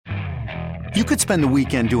You could spend the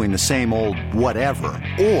weekend doing the same old whatever,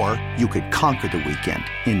 or you could conquer the weekend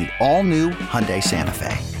in the all-new Hyundai Santa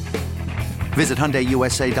Fe. Visit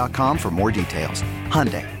HyundaiUSA.com for more details.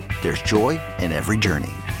 Hyundai, there's joy in every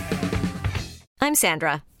journey. I'm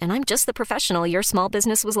Sandra, and I'm just the professional your small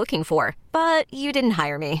business was looking for. But you didn't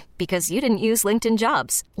hire me because you didn't use LinkedIn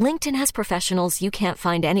Jobs. LinkedIn has professionals you can't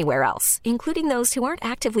find anywhere else, including those who aren't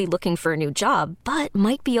actively looking for a new job, but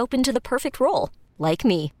might be open to the perfect role, like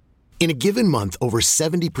me. In a given month, over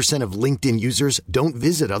 70% of LinkedIn users don't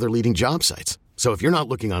visit other leading job sites. So if you're not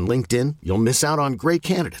looking on LinkedIn, you'll miss out on great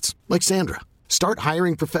candidates like Sandra. Start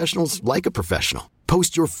hiring professionals like a professional.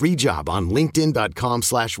 Post your free job on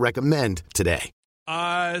linkedin.com/recommend today.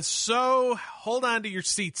 So hold on to your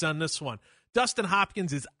seats on this one. Dustin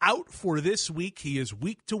Hopkins is out for this week. He is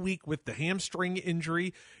week to week with the hamstring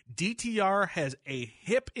injury. DTR has a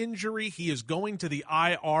hip injury. He is going to the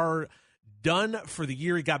IR, done for the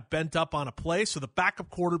year. He got bent up on a play, so the backup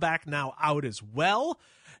quarterback now out as well.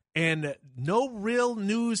 And no real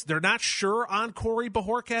news. They're not sure on Corey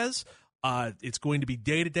Bojorquez. It's going to be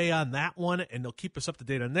day-to-day on that one, and they'll keep us up to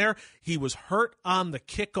date on there. He was hurt on the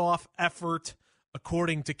kickoff effort,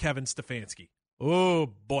 according to Kevin Stefanski. Oh,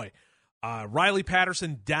 boy. Riley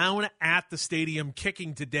Patterson down at the stadium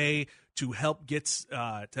kicking today to help get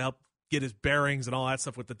his bearings and all that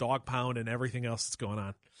stuff with the dog pound and everything else that's going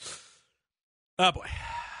on. Oh, boy.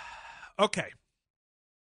 Okay.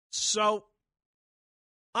 So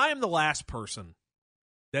I am the last person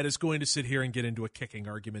that is going to sit here and get into a kicking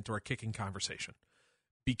argument or a kicking conversation,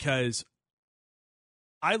 because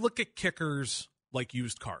I look at kickers like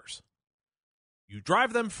used cars. You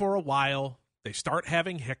drive them for a while, they start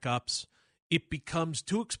having hiccups, it becomes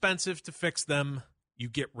too expensive to fix them, you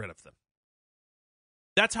get rid of them.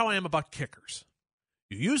 That's how I am about kickers.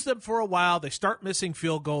 You use them for a while, they start missing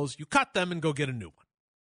field goals, you cut them and go get a new one.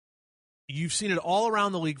 You've seen it all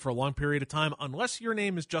around the league for a long period of time, unless your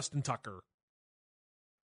name is Justin Tucker.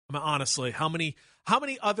 I mean, honestly, how many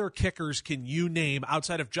other kickers can you name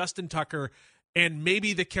outside of Justin Tucker and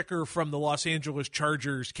maybe the kicker from the Los Angeles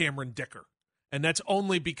Chargers, Cameron Dicker? And that's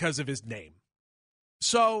only because of his name.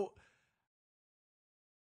 So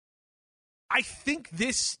I think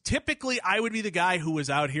typically I would be the guy who was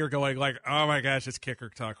out here going like, oh my gosh, it's kicker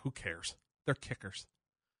talk. Who cares? They're kickers.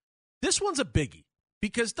 This one's a biggie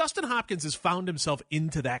because Dustin Hopkins has found himself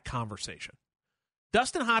into that conversation.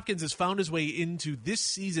 Dustin Hopkins has found his way into this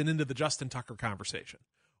season, into the Justin Tucker conversation,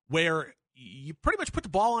 where you pretty much put the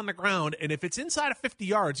ball on the ground, and if it's inside of 50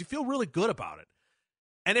 yards, you feel really good about it.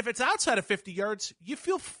 And if it's outside of 50 yards, you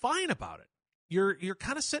feel fine about it. You're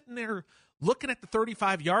kind of sitting there looking at the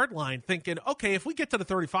 35-yard line thinking, okay, if we get to the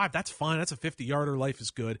 35, that's fine. That's a 50-yarder. Life is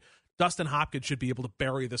good. Dustin Hopkins should be able to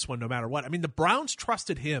bury this one no matter what. I mean, the Browns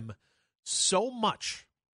trusted him so much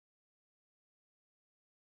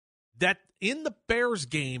that in the Bears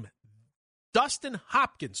game, Dustin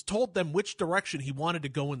Hopkins told them which direction he wanted to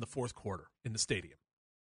go in the fourth quarter in the stadium.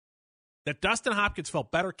 That Dustin Hopkins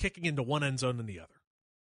felt better kicking into one end zone than the other.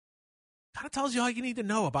 Kind of tells you all you need to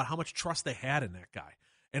know about how much trust they had in that guy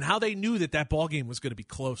and how they knew that ball game was going to be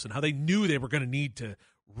close and how they knew they were going to need to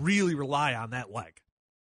really rely on that leg.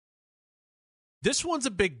 This one's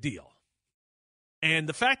a big deal. And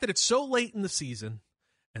the fact that it's so late in the season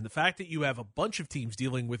and the fact that you have a bunch of teams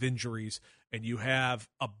dealing with injuries and you have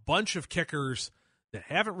a bunch of kickers that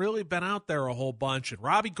haven't really been out there a whole bunch, and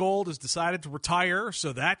Robbie Gould has decided to retire,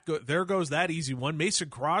 so there goes that easy one. Mason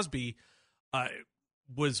Crosby I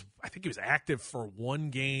think he was active for one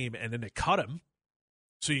game, and then they cut him,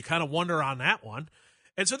 so you kind of wonder on that one.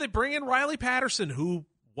 And so they bring in Riley Patterson, who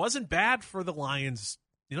wasn't bad for the Lions,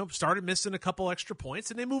 started missing a couple extra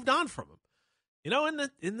points, and they moved on from him.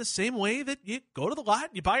 In the same way that you go to the lot,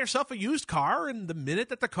 you buy yourself a used car, and the minute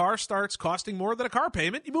that the car starts costing more than a car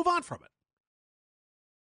payment, you move on from it.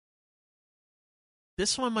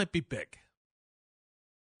 This one might be big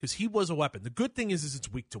because he was a weapon. The good thing is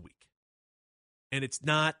it's week to week, and it's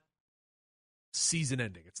not season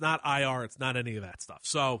ending. It's not IR. It's not any of that stuff.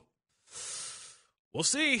 So we'll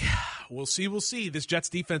see. We'll see. This Jets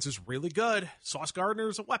defense is really good. Sauce Gardner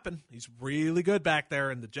is a weapon. He's really good back there,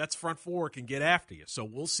 and the Jets front four can get after you. So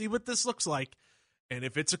we'll see what this looks like. And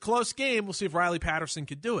if it's a close game, we'll see if Riley Patterson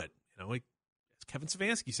can do it. As Kevin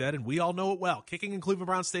Stefanski said, and we all know it well, kicking in Cleveland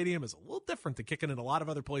Browns Stadium is a little different than kicking in a lot of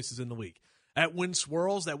other places in the league. That wind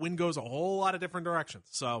swirls. That wind goes a whole lot of different directions.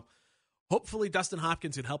 So hopefully Dustin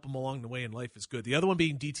Hopkins can help him along the way, and life is good. The other one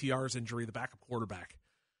being DTR's injury, the backup quarterback.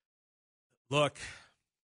 Look,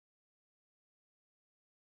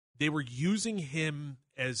 they were using him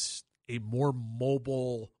as a more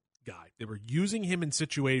mobile guy. They were using him in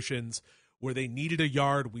situations where they needed a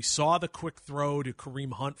yard. We saw the quick throw to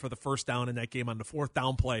Kareem Hunt for the first down in that game on the fourth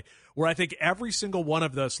down play, where I think every single one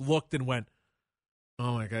of us looked and went,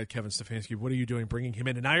 oh, my God, Kevin Stefanski, what are you doing bringing him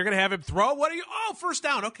in? And now you're going to have him throw? What are you? Oh, first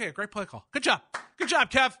down. Okay, great play call. Good job. Good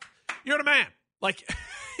job, Kev. You're the man. Like,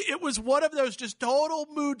 it was one of those just total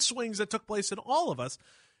mood swings that took place in all of us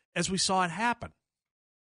as we saw it happen.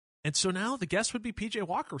 And so now the guess would be P.J.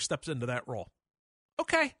 Walker steps into that role.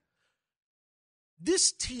 Okay.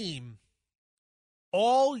 This team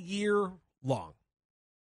all year long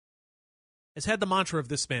has had the mantra of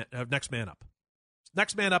this man, of next man up.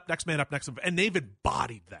 Next man up, next man up, next man up. And they've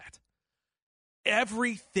embodied that.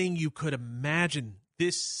 Everything you could imagine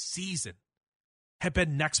this season had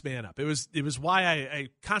been next man up. It was why I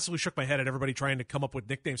constantly shook my head at everybody trying to come up with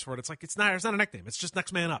nicknames for it. It's like, it's not a nickname. It's just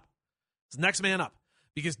next man up. It's next man up.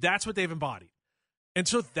 Because that's what they've embodied. And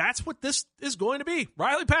so that's what this is going to be.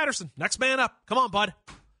 Riley Patterson, next man up. Come on, bud.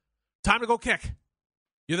 Time to go kick.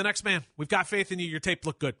 You're the next man. We've got faith in you. Your tape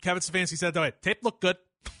looked good. Kevin Stefanski said, "Though, tape looked good.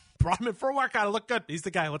 Brought him in for a workout. It looked good. He's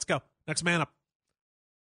the guy. Let's go. Next man up."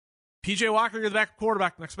 P.J. Walker, you're the backup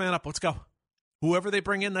quarterback. Next man up. Let's go. Whoever they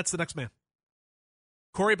bring in, that's the next man.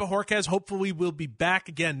 Corey Bajorquez hopefully will be back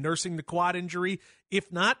again, nursing the quad injury.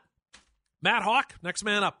 If not, Matt Hawk, next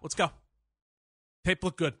man up. Let's go. Tape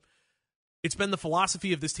looked good. It's been the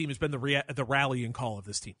philosophy of this team. It's been the rallying call of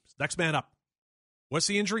this team. Next man up. What's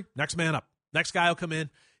the injury? Next man up. Next guy will come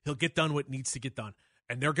in. He'll get done what needs to get done.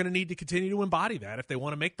 And they're going to need to continue to embody that if they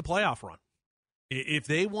want to make the playoff run. If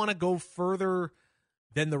they want to go further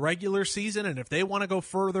than the regular season, and if they want to go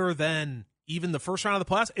further than even the first round of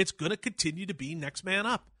the playoffs, it's going to continue to be next man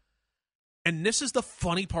up. And this is the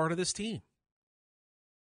funny part of this team.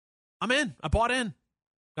 I'm in. I bought in.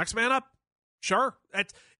 Next man up. Sure.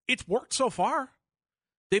 It's worked so far.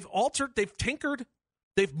 They've altered. They've tinkered.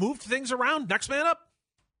 They've moved things around. Next man up.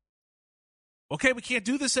 Okay, we can't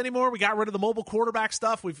do this anymore. We got rid of the mobile quarterback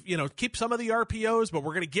stuff. We've, keep some of the RPOs, but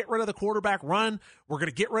we're going to get rid of the quarterback run. We're going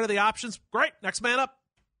to get rid of the options. Great. Next man up.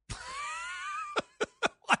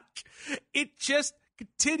 It just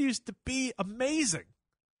continues to be amazing.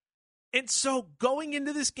 And so going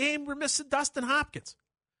into this game, we're missing Dustin Hopkins.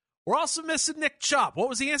 We're also missing Nick Chubb. What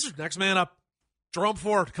was the answer? Next man up. Jerome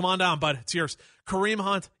Ford, come on down, bud. It's yours. Kareem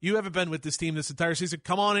Hunt, you haven't been with this team this entire season.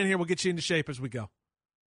 Come on in here. We'll get you into shape as we go.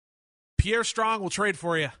 Pierre Strong will trade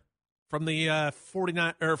for you from the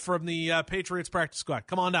Patriots practice squad.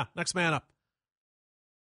 Come on down. Next man up.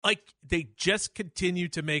 Like, they just continue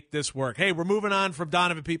to make this work. Hey, we're moving on from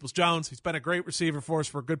Donovan Peoples-Jones. He's been a great receiver for us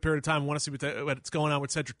for a good period of time. We want to see what's going on with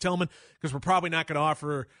Cedric Tillman because we're probably not going to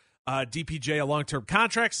offer DPJ a long-term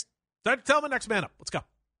contract. Cedric Tillman, next man up. Let's go.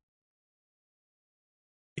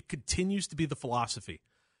 It continues to be the philosophy.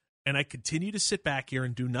 And I continue to sit back here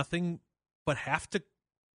and do nothing but have to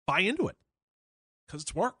buy into it because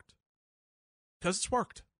it's worked.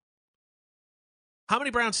 How many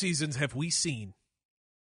Brown seasons have we seen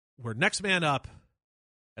where next man up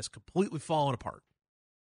has completely fallen apart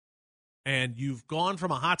and you've gone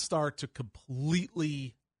from a hot start to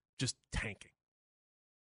completely just tanking?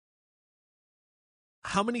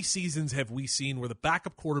 How many seasons have we seen where the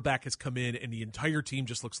backup quarterback has come in and the entire team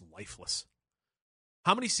just looks lifeless?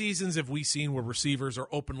 How many seasons have we seen where receivers are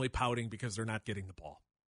openly pouting because they're not getting the ball?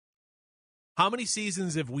 How many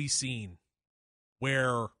seasons have we seen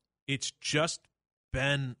where it's just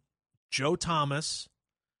been Joe Thomas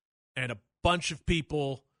and a bunch of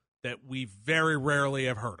people that we very rarely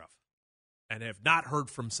have heard of and have not heard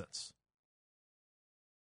from since?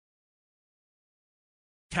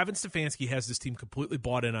 Kevin Stefanski has this team completely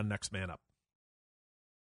bought in on next man up.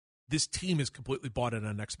 This team is completely bought in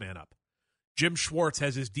on next man up. Jim Schwartz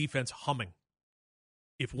has his defense humming.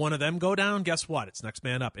 If one of them go down, guess what? It's next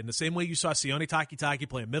man up. In the same way you saw Sione Takitaki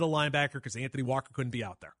play a middle linebacker because Anthony Walker couldn't be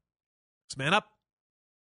out there. Next man up.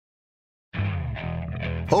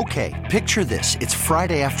 Okay, picture this. It's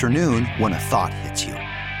Friday afternoon when a thought hits you.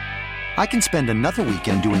 I can spend another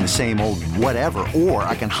weekend doing the same old whatever, or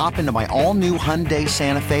I can hop into my all-new Hyundai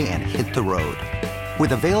Santa Fe and hit the road.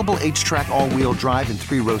 With available H-Track all-wheel drive and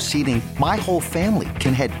 3-row seating, my whole family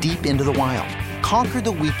can head deep into the wild. Conquer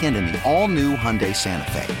the weekend in the all-new Hyundai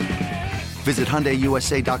Santa Fe. Visit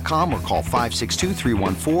HyundaiUSA.com or call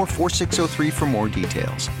 562-314-4603 for more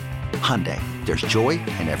details. Hyundai, there's joy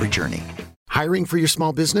in every journey. Hiring for your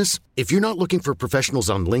small business? If you're not looking for professionals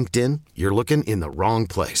on LinkedIn, you're looking in the wrong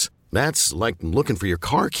place. That's like looking for your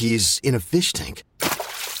car keys in a fish tank.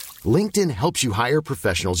 LinkedIn helps you hire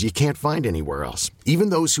professionals you can't find anywhere else, even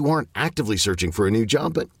those who aren't actively searching for a new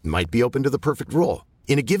job but might be open to the perfect role.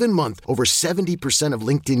 In a given month, over 70% of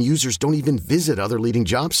LinkedIn users don't even visit other leading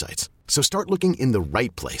job sites. So start looking in the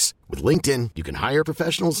right place. With LinkedIn, you can hire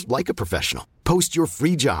professionals like a professional. Post your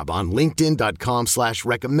free job on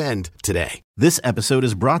linkedin.com/recommend today. This episode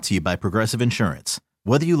is brought to you by Progressive Insurance.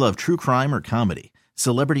 Whether you love true crime or comedy,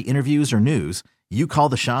 celebrity interviews or news, you call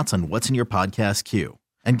the shots on what's in your podcast queue.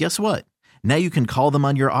 And guess what? Now you can call them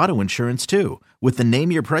on your auto insurance too with the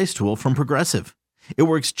Name Your Price tool from Progressive. It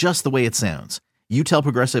works just the way it sounds. You tell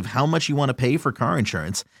Progressive how much you want to pay for car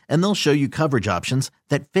insurance, and they'll show you coverage options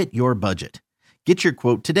that fit your budget. Get your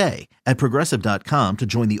quote today at Progressive.com to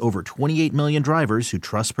join the over 28 million drivers who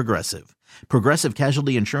trust Progressive. Progressive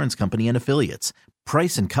Casualty Insurance Company and Affiliates.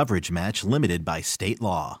 Price and coverage match limited by state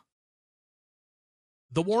law.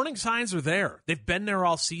 The warning signs are there. They've been there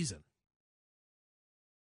all season.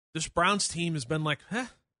 This Browns team has been like,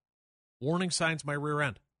 warning signs my rear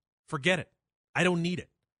end. Forget it. I don't need it.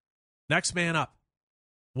 Next man up.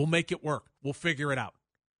 We'll make it work. We'll figure it out.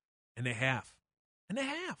 And they have. And they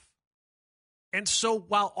have. And so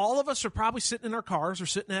while all of us are probably sitting in our cars or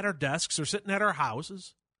sitting at our desks or sitting at our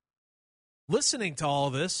houses, listening to all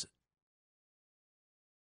of this,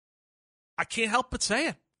 I can't help but say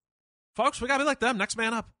it. Folks, we got to be like them. Next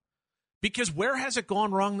man up. Because where has it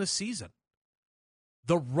gone wrong this season?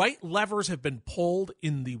 The right levers have been pulled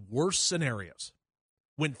in the worst scenarios.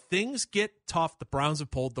 When things get tough, the Browns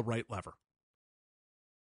have pulled the right lever.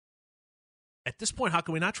 At this point, how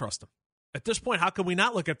can we not trust them? At this point, how can we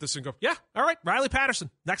not look at this and go, yeah, all right, Riley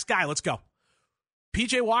Patterson, next guy, let's go.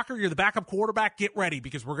 P.J. Walker, you're the backup quarterback. Get ready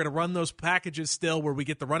because we're going to run those packages still where we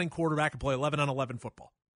get the running quarterback and play 11-on-11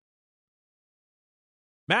 football.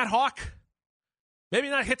 Matt Hawk, maybe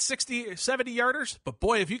not hit 60, 70-yarders, but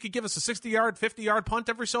boy, if you could give us a 60-yard, 50-yard punt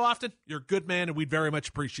every so often, you're a good man, and we'd very much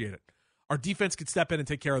appreciate it. Our defense could step in and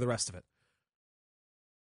take care of the rest of it.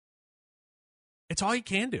 It's all you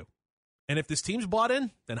can do. And if this team's bought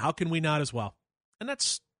in, then how can we not as well? And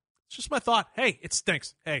it's just my thought. Hey, it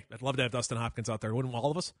stinks. Hey, I'd love to have Dustin Hopkins out there. Wouldn't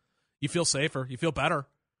all of us? You feel safer. You feel better.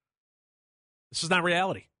 This is not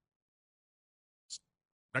reality.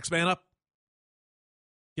 Next man up.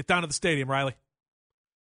 Get down to the stadium, Riley.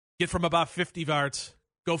 Get from about 50 yards.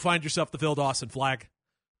 Go find yourself the Phil Dawson flag.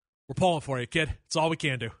 We're pulling for you, kid. It's all we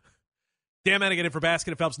can do. Dan Menningen in for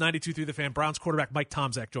Baskin Phelps, 92.3 The Fan. Browns quarterback Mike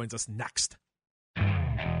Tomczak joins us next.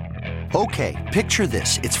 Okay, picture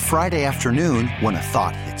this. It's Friday afternoon when a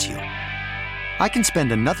thought hits you. I can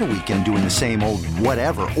spend another weekend doing the same old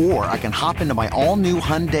whatever, or I can hop into my all-new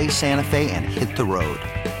Hyundai Santa Fe and hit the road.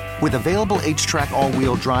 With available H-Track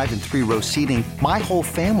all-wheel drive and 3-row seating, my whole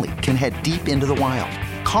family can head deep into the wild.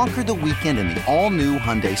 Conquer the weekend in the all-new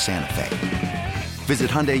Hyundai Santa Fe.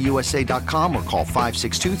 Visit HyundaiUSA.com or call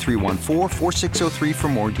 562-314-4603 for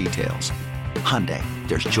more details. Hyundai,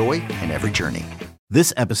 there's joy in every journey.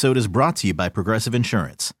 This episode is brought to you by Progressive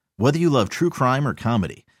Insurance. Whether you love true crime or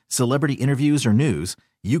comedy, celebrity interviews or news,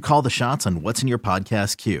 you call the shots on what's in your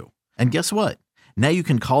podcast queue. And guess what? Now you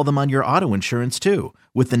can call them on your auto insurance too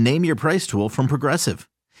with the Name Your Price tool from Progressive.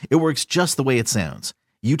 It works just the way it sounds.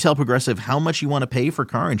 You tell Progressive how much you want to pay for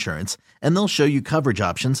car insurance, and they'll show you coverage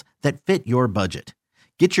options that fit your budget.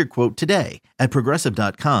 Get your quote today at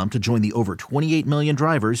Progressive.com to join the over 28 million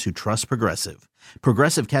drivers who trust Progressive.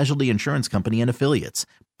 Progressive Casualty Insurance Company and Affiliates.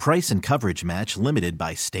 Price and coverage match limited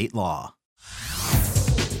by state law.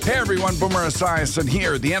 Hey everyone, Boomer Esiason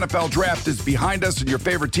here. The NFL Draft is behind us and your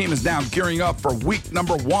favorite team is now gearing up for week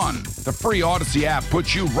number 1. The free Odyssey app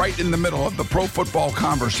puts you right in the middle of the pro football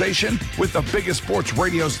conversation with the biggest sports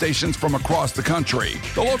radio stations from across the country.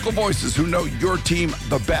 The local voices who know your team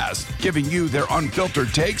the best, giving you their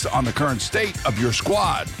unfiltered takes on the current state of your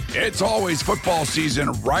squad. It's always football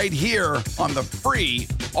season right here on the free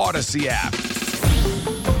Odyssey app.